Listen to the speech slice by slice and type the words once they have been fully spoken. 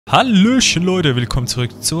Hallöchen Leute, willkommen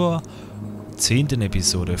zurück zur 10.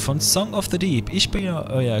 Episode von Song of the Deep. Ich bin ja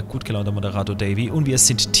euer gut gelaunter Moderator Dewy und wir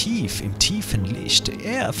sind tief im tiefen Licht.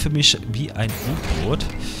 Er für mich wie ein U-Boot.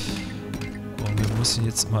 Und wir müssen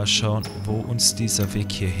jetzt mal schauen, wo uns dieser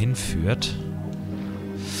Weg hier hinführt.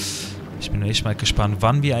 Ich bin echt mal gespannt,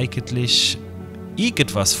 wann wir eigentlich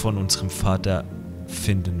irgendwas von unserem Vater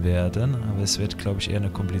finden werden. Aber es wird, glaube ich, eher eine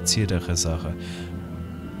kompliziertere Sache.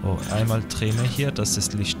 Oh, einmal drehen wir hier, dass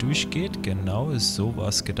das Licht durchgeht. Genau, so war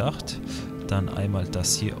es gedacht. Dann einmal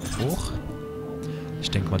das hier hoch. Ich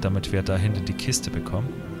denke mal, damit wir da hinten die Kiste bekommen.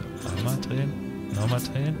 Einmal drehen, nochmal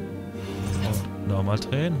drehen und nochmal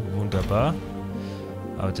drehen. Wunderbar.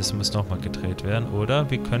 Aber das muss nochmal gedreht werden. Oder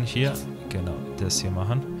wir können hier, genau, das hier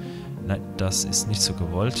machen. Nein, das ist nicht so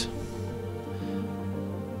gewollt.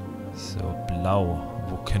 So, blau.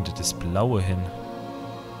 Wo könnte das Blaue hin?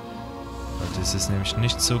 Das ist nämlich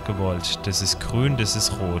nicht so gewollt. Das ist grün, das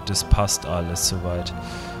ist rot. Das passt alles soweit.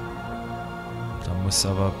 Da muss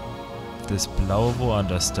aber das Blaue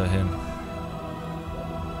woanders dahin.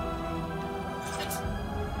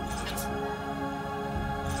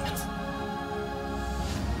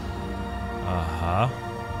 Aha.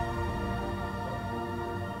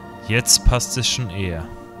 Jetzt passt es schon eher.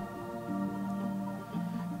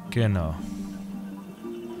 Genau.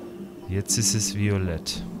 Jetzt ist es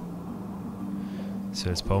violett. So,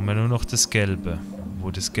 jetzt brauchen wir nur noch das Gelbe.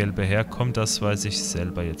 Wo das Gelbe herkommt, das weiß ich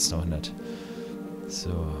selber jetzt noch nicht.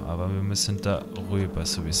 So, aber wir müssen da rüber,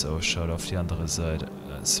 so wie es ausschaut, auf die andere Seite.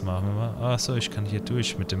 Das machen wir mal. Achso, ich kann hier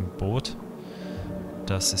durch mit dem Boot.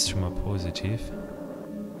 Das ist schon mal positiv.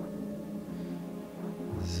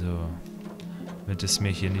 So. Wenn das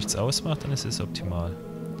mir hier nichts ausmacht, dann ist es optimal.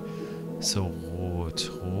 So, rot.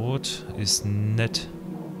 Rot ist nett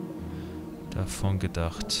davon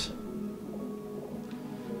gedacht.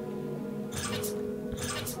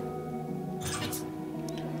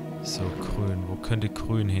 So, grün. Wo könnte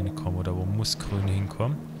grün hinkommen? Oder wo muss grün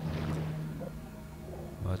hinkommen?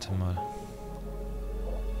 Warte mal.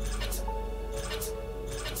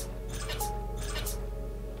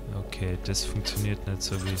 Okay, das funktioniert nicht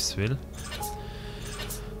so, wie ich es will.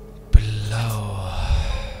 Blau.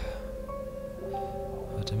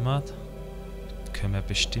 Warte mal. Können wir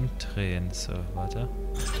bestimmt drehen. So, warte.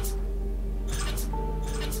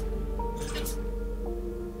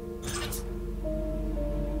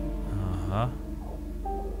 Aha.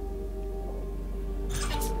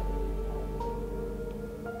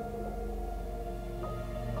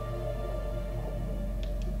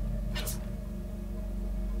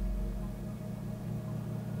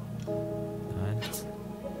 Nein.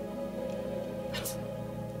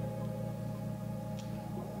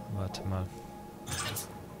 Warte mal.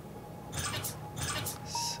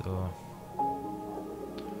 So.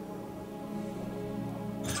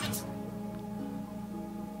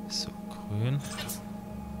 So, grün.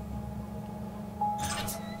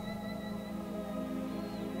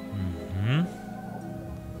 Mhm.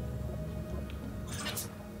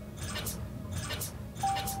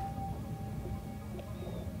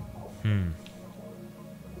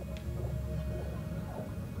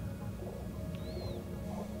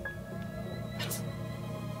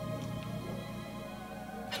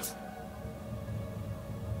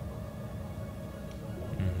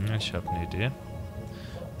 Ich habe eine Idee.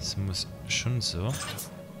 Es muss schon so.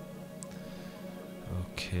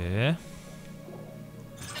 Okay.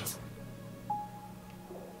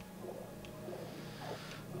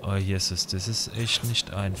 Oh Jesus, das ist echt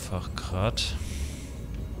nicht einfach gerade.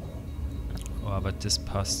 Oh, aber das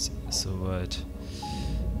passt soweit.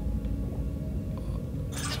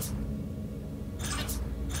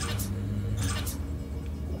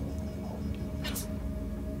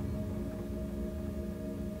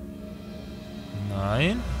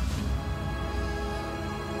 Nein.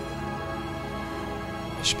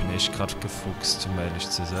 Ich bin echt gerade gefuchst, um ehrlich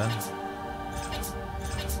zu sein.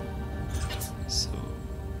 So.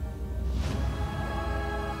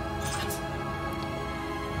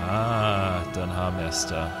 Ah, dann haben wir es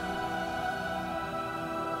da.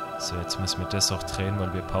 So, jetzt müssen wir das auch drehen,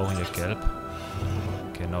 weil wir brauchen ja Gelb.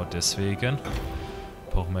 Genau deswegen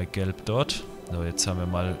brauchen wir Gelb dort. So, jetzt haben wir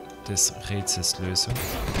mal das Rätselslösung.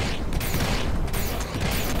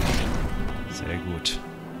 Sehr gut.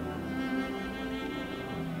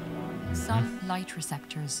 Some light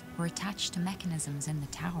receptors were attached to mechanisms in the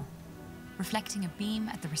tower. Reflecting a beam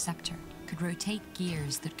at the receptor could rotate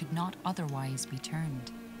gears that could not otherwise be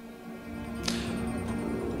turned.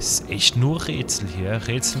 Ist echt nur Rätsel hier,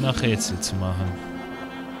 Rätsel nach Rätsel zu machen.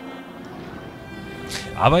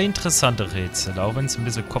 Aber interessante Rätsel, auch wenn es ein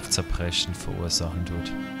bisschen Kopfzerbrechen verursachen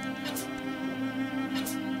tut.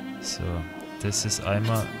 So, das ist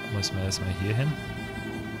einmal, muss man erstmal hier hin.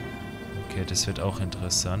 Okay, das wird auch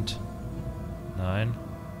interessant. Nein.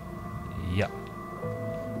 Ja.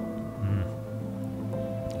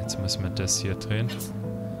 Jetzt müssen wir das hier drehen.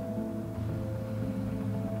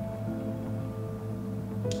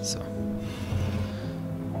 So.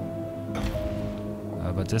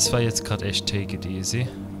 Aber das war jetzt gerade echt take it easy.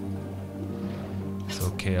 So,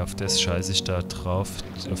 okay, auf das scheiße ich da drauf.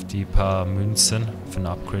 Auf die paar Münzen für ein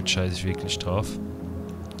Upgrade scheiße ich wirklich drauf.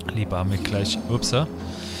 Lieber haben wir gleich... Upsa.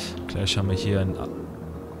 Gleich haben wir hier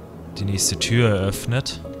die nächste Tür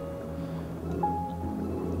eröffnet.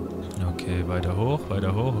 Okay, weiter hoch,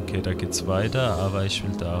 weiter hoch. Okay, da geht's weiter, aber ich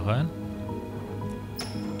will da rein.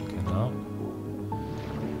 Genau.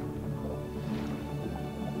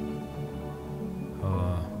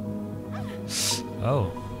 Oh.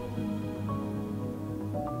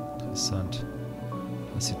 Interessant.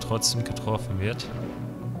 Dass sie trotzdem getroffen wird.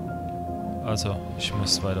 Also, ich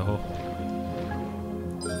muss weiter hoch.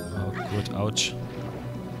 Oh, gut, ouch.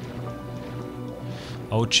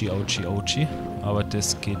 Ouchi, ouchi, ouchi. Aber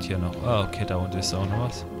das geht hier noch. Ah, okay, da unten ist auch noch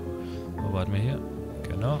was. Wo warten wir hier?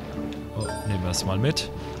 Genau. Oh, nehmen wir es mal mit.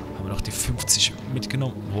 Haben wir noch die 50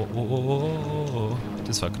 mitgenommen. Oh, oh, oh, oh, oh, oh.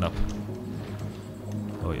 Das war knapp.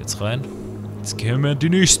 Oh, jetzt rein. Jetzt können wir die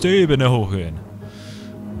nächste Ebene hochgehen.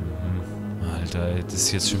 Alter, das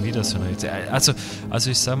ist jetzt schon wieder so eine... Also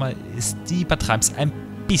ich sag mal, die übertreiben es ein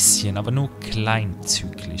bisschen, aber nur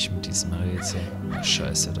kleinzügig mit diesem Rätsel. Oh,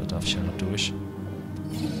 scheiße, da darf ich ja noch durch.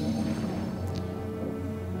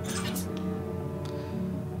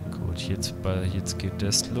 Gut, jetzt geht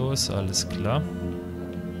das los, alles klar.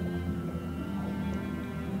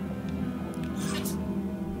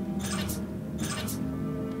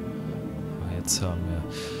 Jetzt haben wir...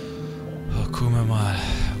 Oh, gucken wir mal,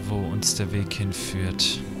 wo uns der Weg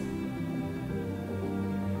hinführt.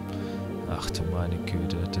 Ach du meine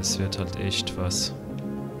Güte, das wird halt echt was.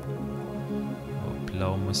 Oh,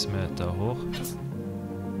 blau müssen wir da hoch.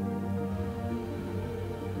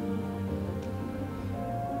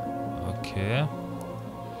 Okay.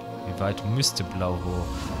 Wie weit müsste blau hoch?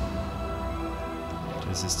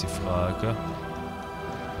 Das ist die Frage.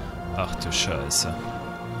 Ach du Scheiße.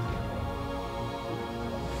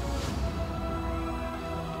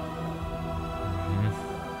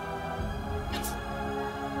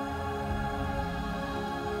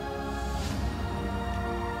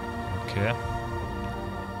 Okay.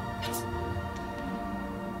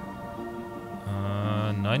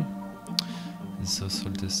 Nein. So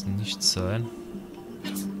sollte es nicht sein.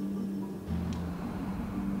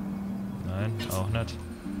 Nein, auch nicht.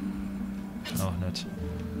 Auch nicht.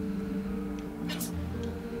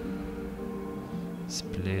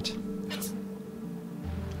 Split.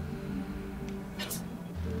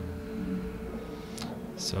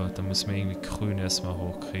 So, dann müssen wir irgendwie grün erstmal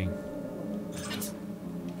hochkriegen.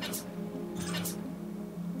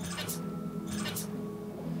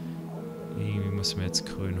 Irgendwie müssen wir jetzt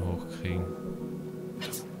grün hochkriegen.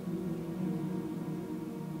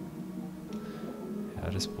 Ja,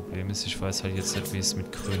 das Problem ist, ich weiß halt jetzt nicht, wie es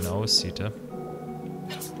mit grün aussieht. Ja?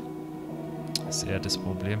 Das ist eher das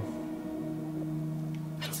Problem.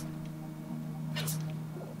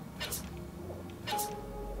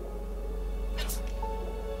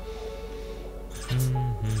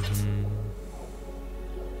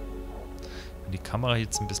 Wenn die Kamera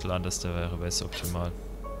jetzt ein bisschen anders wäre, wäre es optimal.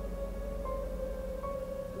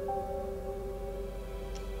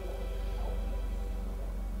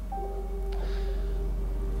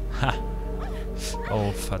 Ha!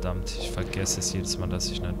 Oh, verdammt. Ich vergesse es jedes Mal,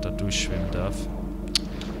 dass ich nicht da durchschwimmen darf.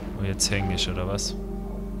 Oh, jetzt hänge ich, oder was?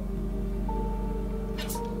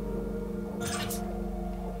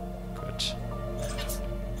 Gut.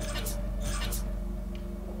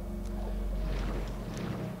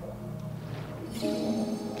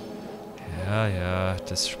 Ja, ja,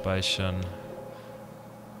 das Speichern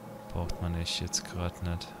braucht man nicht, jetzt gerade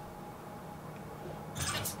nicht.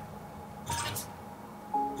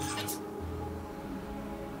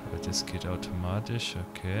 Das geht automatisch,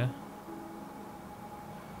 okay.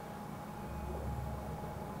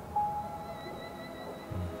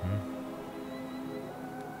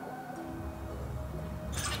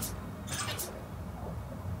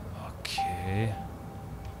 Okay.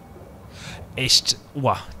 Echt,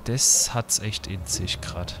 wow, das hat's echt in sich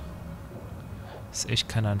gerade. Ist echt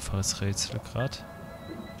kein einfaches Rätsel gerade.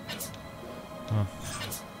 Ah.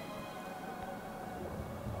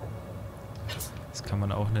 Das kann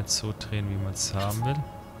man auch nicht so drehen, wie man es haben will.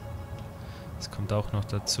 Das kommt auch noch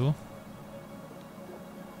dazu.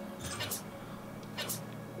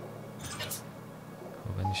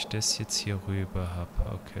 Aber wenn ich ich das jetzt hier rüber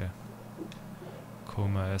habe. Okay.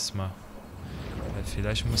 Gucken wir erstmal.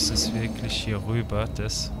 Vielleicht muss das wirklich hier rüber.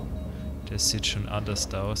 Das sieht schon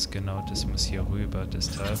anders aus. Genau, das muss hier rüber. Das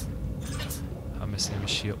Teil. Haben wir es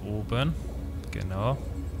nämlich hier oben. Genau.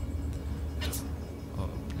 Oh,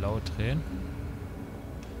 blau drehen.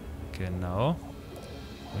 Genau.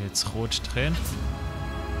 Und jetzt rot drehen.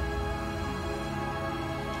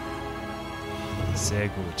 Sehr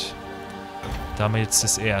gut. Da haben wir jetzt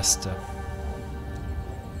das erste.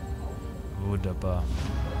 Wunderbar.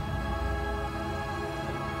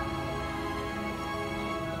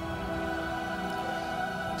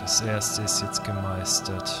 Das erste ist jetzt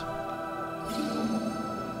gemeistert.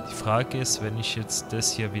 Die Frage ist, wenn ich jetzt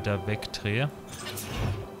das hier wieder wegdrehe,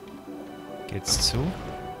 geht's zu?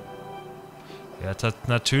 Ja,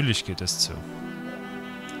 natürlich geht es zu.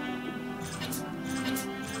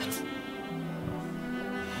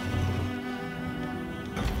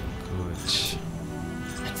 Gut.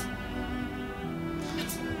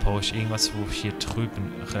 Da brauche ich irgendwas, wo hier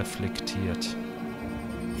drüben reflektiert.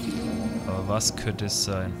 Aber was könnte es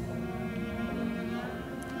sein?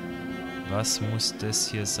 Was muss das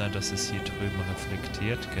hier sein, dass es hier drüben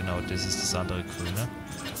reflektiert? Genau, das ist das andere Grüne.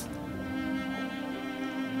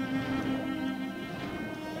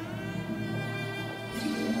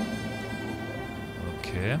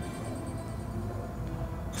 Okay.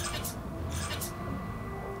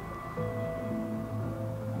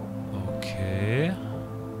 Okay.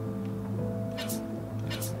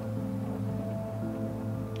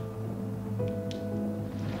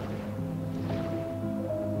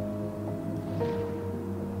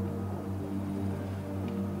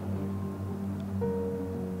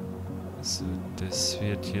 So, das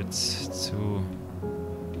wird jetzt zu...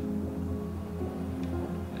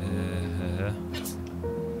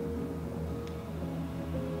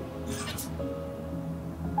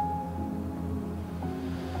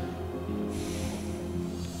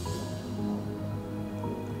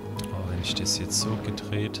 Wenn ich das jetzt so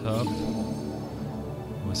gedreht habe,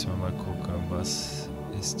 muss man mal gucken, was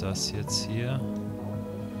ist das jetzt hier?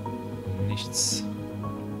 Nichts.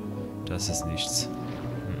 Das ist nichts.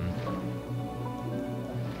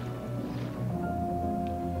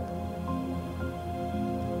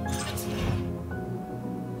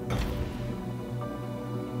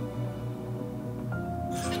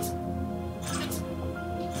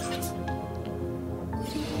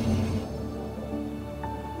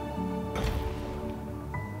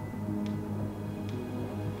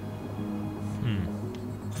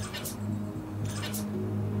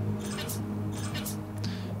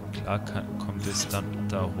 Klar kommt es dann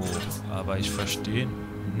da hoch, aber ich verstehe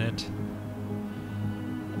nicht,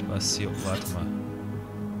 was hier... Warte mal.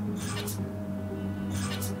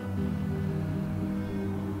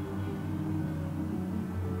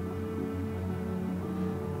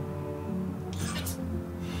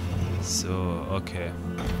 So, okay.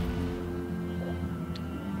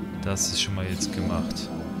 Das ist schon mal jetzt gemacht.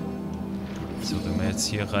 So, wenn wir jetzt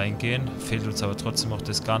hier reingehen, fehlt uns aber trotzdem auch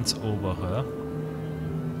das ganz obere.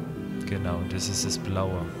 Genau, das ist das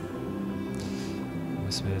Blaue.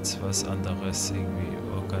 Müssen wir jetzt was anderes irgendwie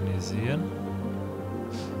organisieren.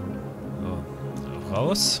 So,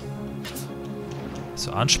 raus.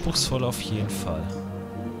 So anspruchsvoll auf jeden Fall.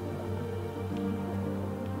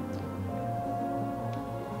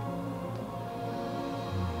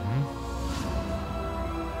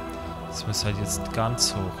 Das muss halt jetzt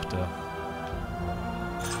ganz hoch da.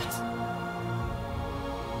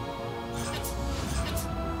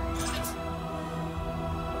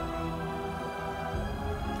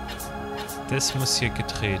 Das muss hier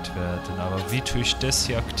gedreht werden, aber wie tue ich das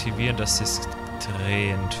hier aktivieren, dass es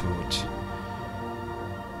drehen tut?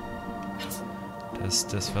 Das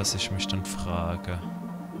ist das, was ich mich dann frage.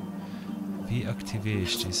 Wie aktiviere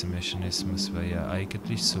ich diesen Mechanismus? Weil ja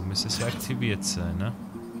eigentlich so müsste es ja aktiviert sein, ne?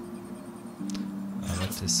 Aber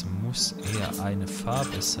das muss eher eine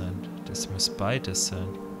Farbe sein. Das muss beides sein.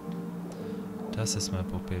 Das ist mein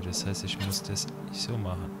Problem. Das heißt, ich muss das so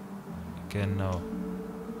machen. Genau.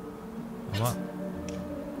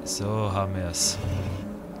 So haben wir es.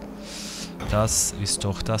 Das ist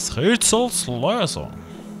doch das Rätselslösung.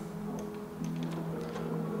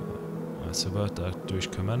 Also, dadurch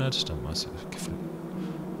können wir nicht. Dann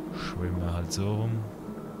schwimmen wir halt so rum.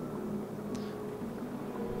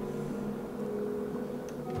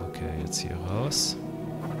 Okay, jetzt hier raus.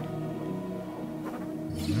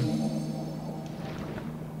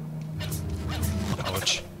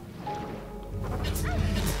 Autsch.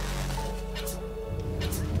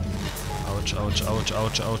 Autsch, Autsch,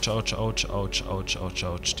 Autsch, Autsch, Autsch, Autsch, Autsch, Autsch, Autsch,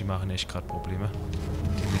 Autsch. Die machen echt gerade Probleme.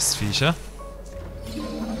 Die Mistviecher.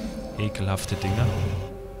 ekelhafte Dinge.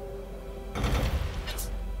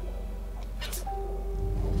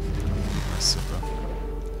 Super.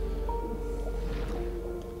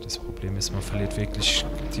 Das Problem ist, man verliert wirklich...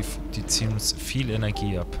 Die ziehen uns viel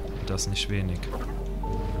Energie ab. Das nicht wenig.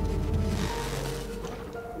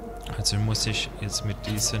 Also muss ich jetzt mit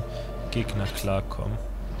diesen Gegnern klarkommen.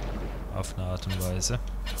 Auf eine Art und Weise.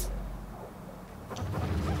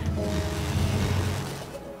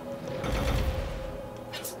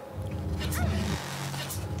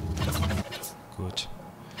 Gut.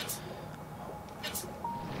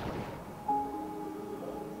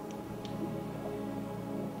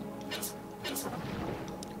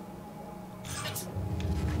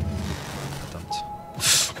 Verdammt.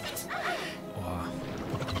 Oh.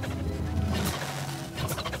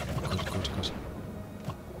 Gut.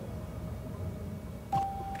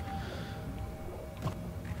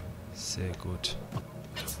 Sehr gut.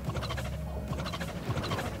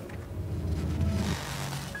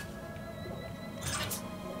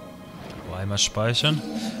 Einmal speichern,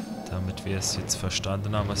 damit wir es jetzt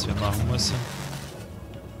verstanden haben, was wir machen müssen.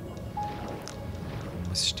 Dann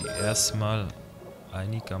muss ich die erstmal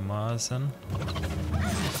einigermaßen...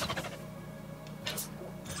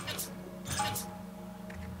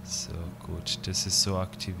 So, gut, das ist so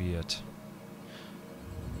aktiviert.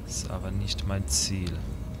 Das ist aber nicht mein Ziel.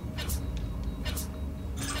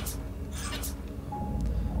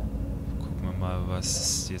 Mal, was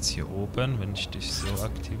ist jetzt hier oben, wenn ich dich so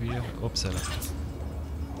aktiviere? Upsala.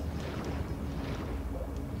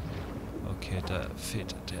 Okay, da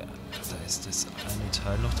fehlt der. Da ist das eine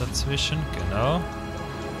Teil noch dazwischen, genau.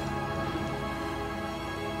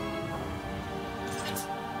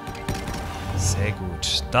 Sehr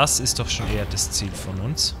gut. Das ist doch schon eher das Ziel von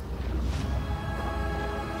uns.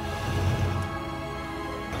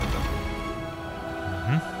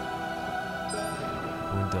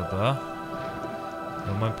 Wunderbar.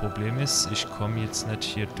 Nur mein Problem ist, ich komme jetzt nicht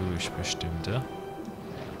hier durch, bestimmt, ja?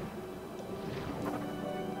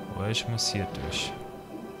 Aber ich muss hier durch.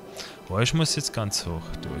 Aber ich muss jetzt ganz hoch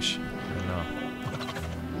durch. Genau.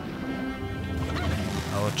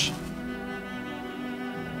 Autsch.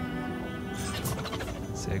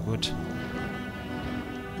 Sehr gut.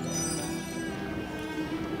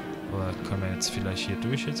 Aber kommen wir jetzt vielleicht hier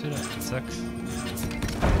durch jetzt wieder? Zack.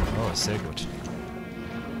 Oh, sehr gut.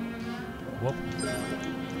 Whoop.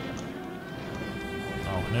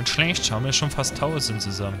 Auch nicht schlecht, haben wir schon fast 1000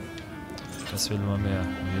 zusammen. Das will man mehr.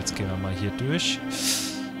 Und jetzt gehen wir mal hier durch.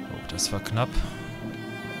 Oh, das war knapp.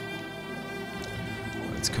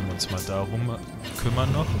 Jetzt können wir uns mal darum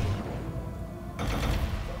kümmern noch.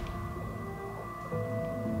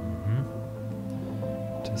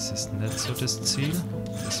 Das ist nicht so das Ziel.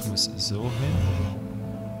 Das muss so hin.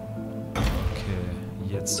 Okay,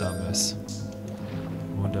 jetzt haben wir es.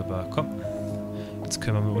 Wunderbar, komm. Jetzt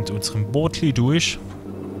können wir mit unserem Bootli durch.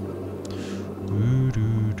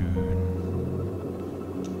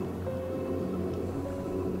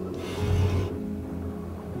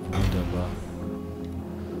 Wunderbar.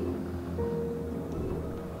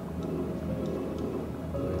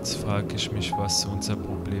 Jetzt frage ich mich, was unser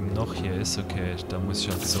Problem noch hier ist. Okay, da muss ich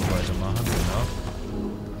halt so weitermachen, genau.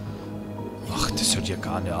 Ach, das hört ja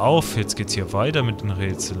gar nicht auf. Jetzt geht's hier weiter mit den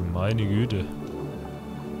Rätseln. Meine Güte.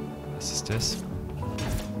 Was ist das?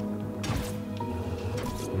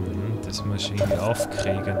 Das muss ich irgendwie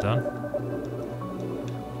aufkriegen dann.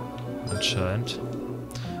 Anscheinend.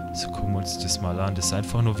 So, gucken wir uns das mal an. Das ist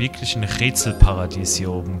einfach nur wirklich ein Rätselparadies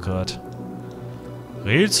hier oben gerade.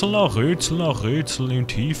 Rätsel nach Rätsel nach Rätsel im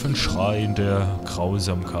tiefen Schreien der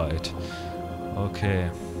Grausamkeit.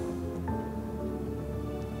 Okay.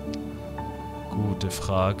 Gute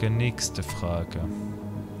Frage. Nächste Frage.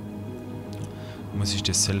 Muss ich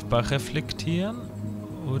das selber reflektieren?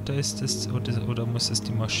 Oder ist das, oder muss es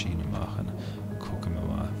die Maschine machen? Gucken wir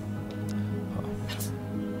mal.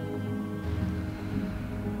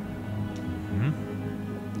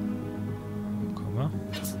 Guck mal.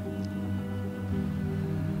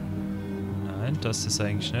 Nein, das ist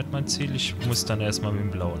eigentlich nicht mein Ziel. Ich muss dann erstmal mit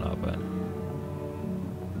dem Blauen arbeiten.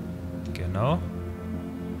 Genau.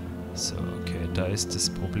 So, okay, da ist das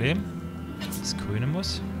Problem. Das Grüne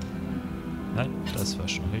muss. Nein, das war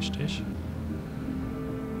schon richtig.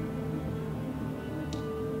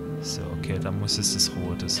 So, okay, dann muss es das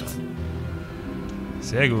Rote sein.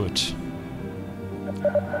 Sehr gut.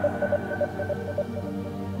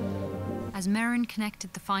 As Merrin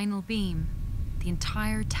connected the final beam, the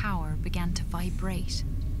entire tower began to vibrate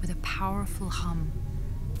with a powerful hum.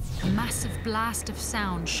 A massive blast of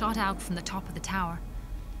sound shot out from the top of the tower.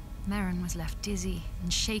 Merrin was left dizzy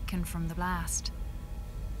and shaken from the blast.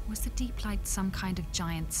 Was the deep light some kind of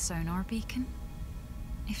giant sonar beacon?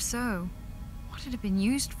 If so, what had it been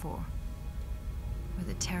used for? With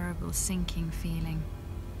a terrible sinking feeling,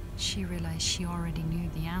 she realized she already knew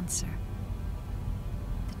the answer.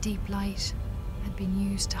 The deep light had been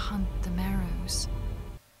used to hunt the Merrows.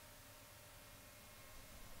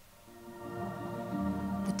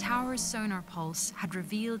 The tower's sonar pulse had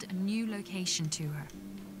revealed a new location to her,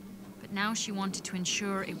 but now she wanted to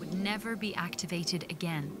ensure it would never be activated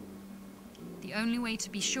again. The only way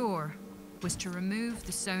to be sure was to remove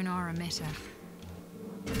the sonar emitter.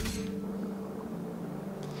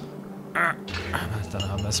 Dann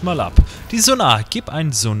haben wir es mal ab. Die Sonar. Gib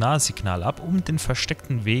ein Sonarsignal ab, um den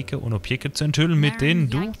versteckten Wege und Objekte zu enthüllen, mit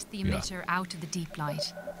denen du... Ja. The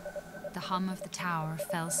hum of the tower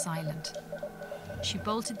fell silent. She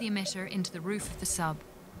bolted the emitter into the roof of the sub.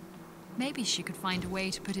 Maybe she could find a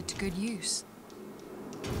way to put it to good use.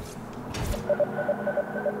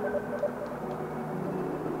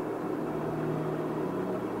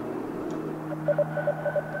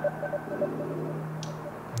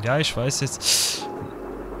 Ja, ich weiß jetzt.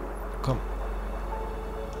 Komm.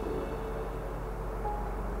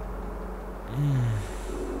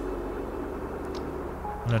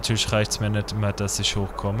 Natürlich reicht es mir nicht immer, dass ich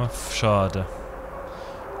hochkomme. Schade.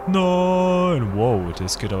 Nein! Wow,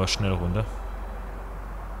 das geht aber schnell runter.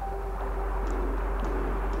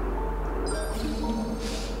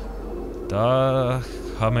 Da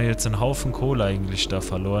haben wir jetzt einen Haufen Kohle eigentlich da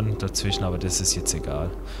verloren dazwischen, aber das ist jetzt egal.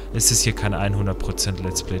 Es ist hier kein 100%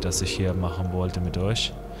 Let's Play, das ich hier machen wollte mit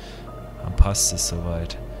euch. Dann passt es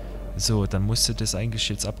soweit. So, dann musste das eigentlich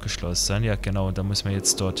jetzt abgeschlossen sein. Ja, genau, und dann müssen wir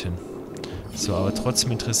jetzt dorthin. So, aber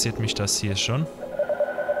trotzdem interessiert mich das hier schon,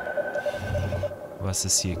 was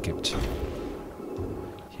es hier gibt.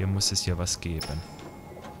 Hier muss es ja was geben.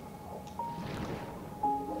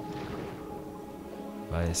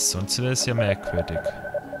 Weil sonst wäre es ja merkwürdig.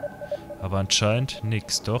 Aber anscheinend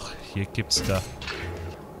nix. Doch, hier gibt's da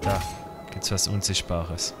gibt's was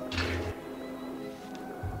Unsichtbares.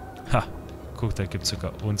 Ha, guck, da gibt's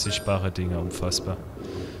sogar unsichtbare Dinge, unfassbar.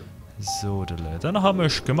 So, dann haben wir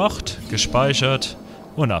es gemacht, gespeichert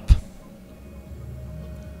und ab.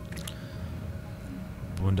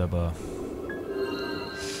 Wunderbar.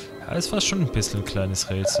 Ja, es war schon ein bisschen ein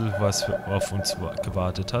kleines Rätsel, was auf uns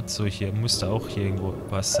gewartet hat. So, hier musste auch hier irgendwo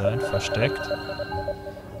was sein, versteckt.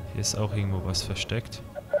 Hier ist auch irgendwo was versteckt.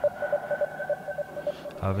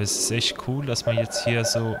 Aber es ist echt cool, dass man jetzt hier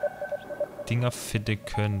so Dinger finden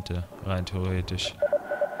könnte, rein theoretisch.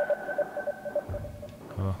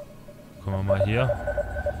 So, gucken wir mal hier.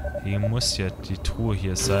 Hier muss ja die Truhe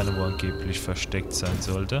hier sein, wo angeblich versteckt sein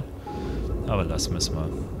sollte. Aber lassen wir es mal.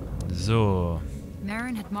 So.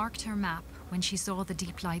 Merrin had marked her map when she saw the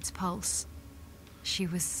deep light's pulse.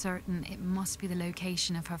 She was certain it must be the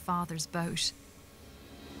location of her father's boat.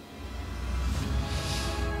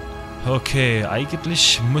 Okay,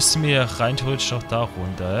 eigentlich mussten wir rein theoretisch noch da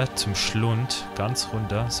runter, zum Schlund, ganz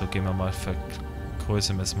runter. So, gehen wir mal,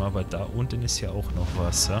 vergrößern wir es mal, weil da unten ist ja auch noch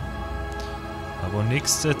Wasser. Aber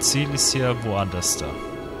nächstes Ziel ist ja woanders da.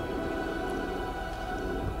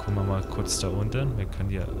 Gucken wir mal kurz da unten. Wir können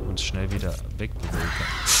ja uns schnell wieder wegbewegen.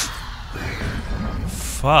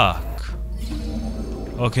 Fuck.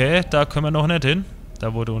 Okay, da können wir noch nicht hin.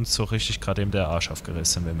 Da wurde uns so richtig gerade eben der Arsch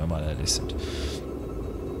aufgerissen, wenn wir mal ehrlich sind.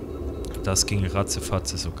 Das ging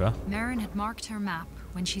ratzefatze sogar. Merrin had marked her map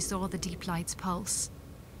when she saw the deep light's pulse.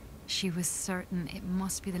 She was certain it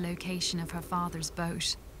must be the location of her father's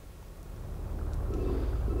boat.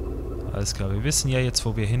 Alles klar, wir wissen ja jetzt,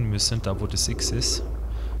 wo wir hin müssen, da wo das X ist.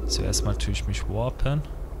 Zuerst mal natürlich mich warpen.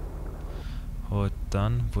 Und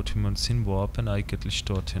dann, wo tun wir uns hinwarpen? Eigentlich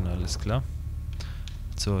dorthin, alles klar.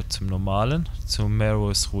 So, zum Normalen, zu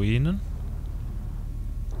Merrows Ruinen.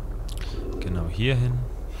 Genau, hier hin.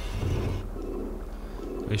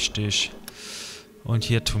 Richtig. Und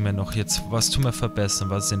hier tun wir noch jetzt, was tun wir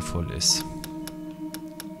verbessern, was sinnvoll ist.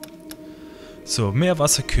 So,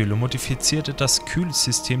 Meerwasserkühlung. Modifizierte das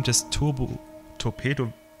Kühlsystem des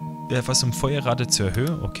Torpedowerfers, um Feuerrate zu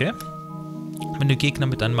erhöhen. Okay. Wenn du Gegner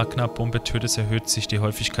mit einer Magnabombe tötest, erhöht sich die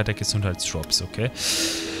Häufigkeit der Gesundheitsdrops. Okay.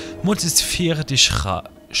 Modifiziere die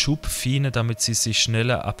Schubfine, damit sie sich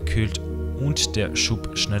schneller abkühlt und der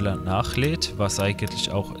Schub schneller nachlädt, was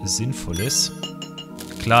eigentlich auch sinnvoll ist.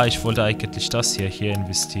 Klar, ich wollte eigentlich das hier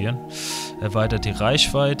investieren. Erweitert die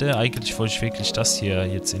Reichweite. Eigentlich wollte ich wirklich das hier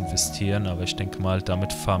jetzt investieren, aber ich denke mal,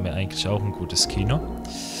 damit fahren wir eigentlich auch ein gutes Kino.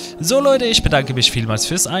 So Leute, ich bedanke mich vielmals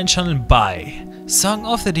fürs Einschalten bei Song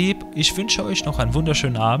of the Deep. Ich wünsche euch noch einen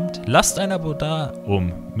wunderschönen Abend. Lasst ein Abo da,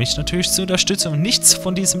 um mich natürlich zu unterstützen und nichts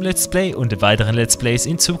von diesem Let's Play und den weiteren Let's Plays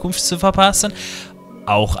in Zukunft zu verpassen.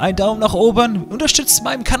 auch einen Daumen nach oben, unterstützt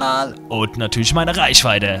meinen Kanal und natürlich meine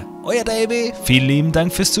Reichweite. Euer Dewy, vielen lieben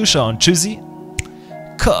Dank fürs Zuschauen. Tschüssi,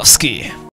 Kowski.